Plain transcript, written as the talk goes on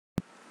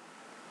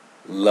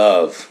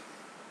Love.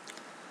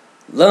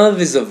 Love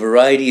is a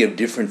variety of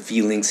different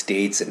feeling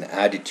states and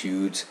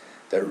attitudes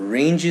that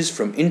ranges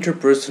from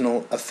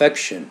interpersonal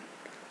affection,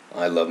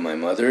 I love my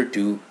mother,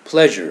 to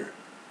pleasure,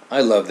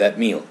 I love that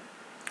meal.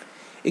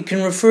 It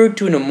can refer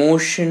to an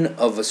emotion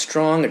of a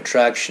strong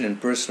attraction and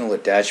personal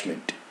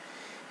attachment.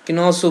 It can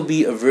also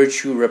be a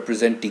virtue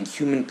representing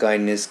human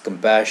kindness,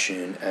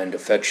 compassion, and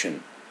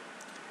affection.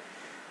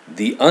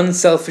 The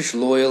unselfish,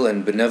 loyal,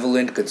 and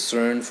benevolent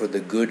concern for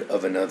the good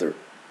of another.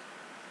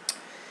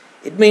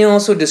 It may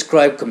also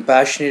describe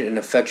compassionate and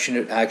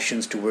affectionate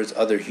actions towards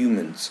other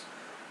humans,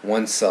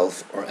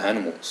 oneself, or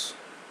animals.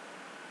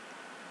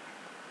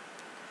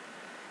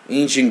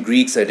 Ancient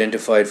Greeks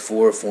identified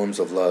four forms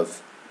of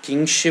love: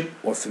 kingship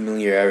or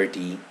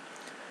familiarity,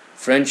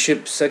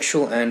 friendship,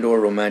 sexual and/or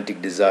romantic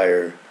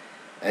desire,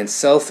 and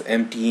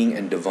self-emptying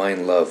and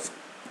divine love.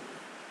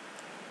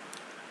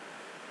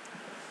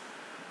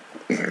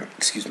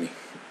 Excuse me.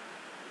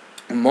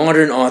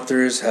 Modern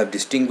authors have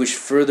distinguished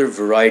further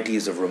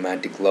varieties of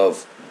romantic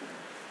love.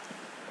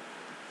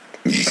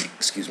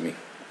 Excuse me.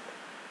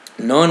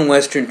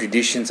 Non-Western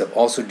traditions have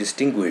also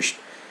distinguished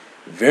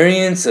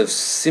variants of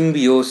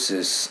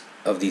symbiosis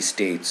of these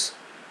states.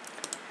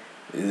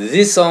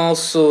 This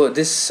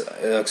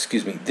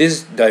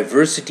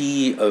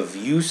diversity of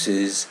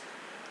uses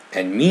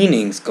and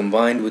meanings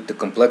combined with the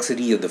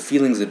complexity of the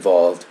feelings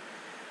involved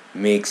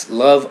makes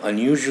love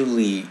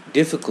unusually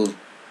difficult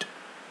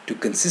to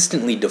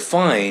consistently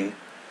define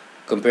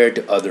compared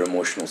to other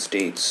emotional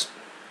states.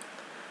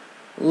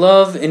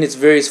 Love, in its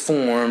various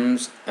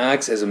forms,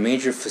 acts as a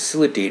major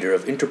facilitator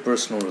of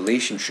interpersonal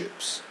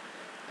relationships,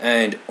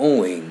 and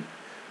owing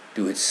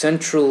to its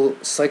central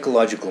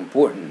psychological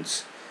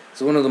importance,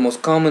 is one of the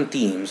most common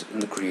themes in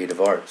the creative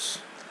arts.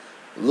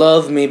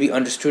 Love may be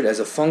understood as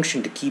a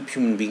function to keep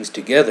human beings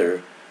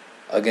together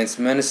against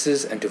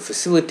menaces and to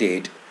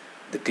facilitate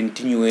the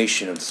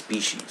continuation of the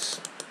species.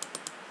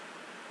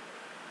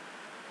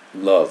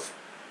 Love.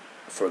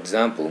 For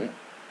example,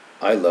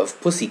 I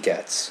love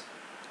pussycats.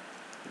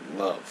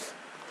 Love.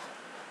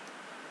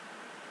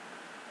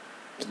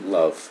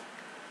 Love.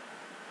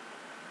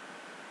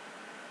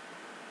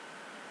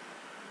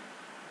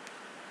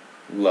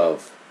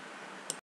 Love.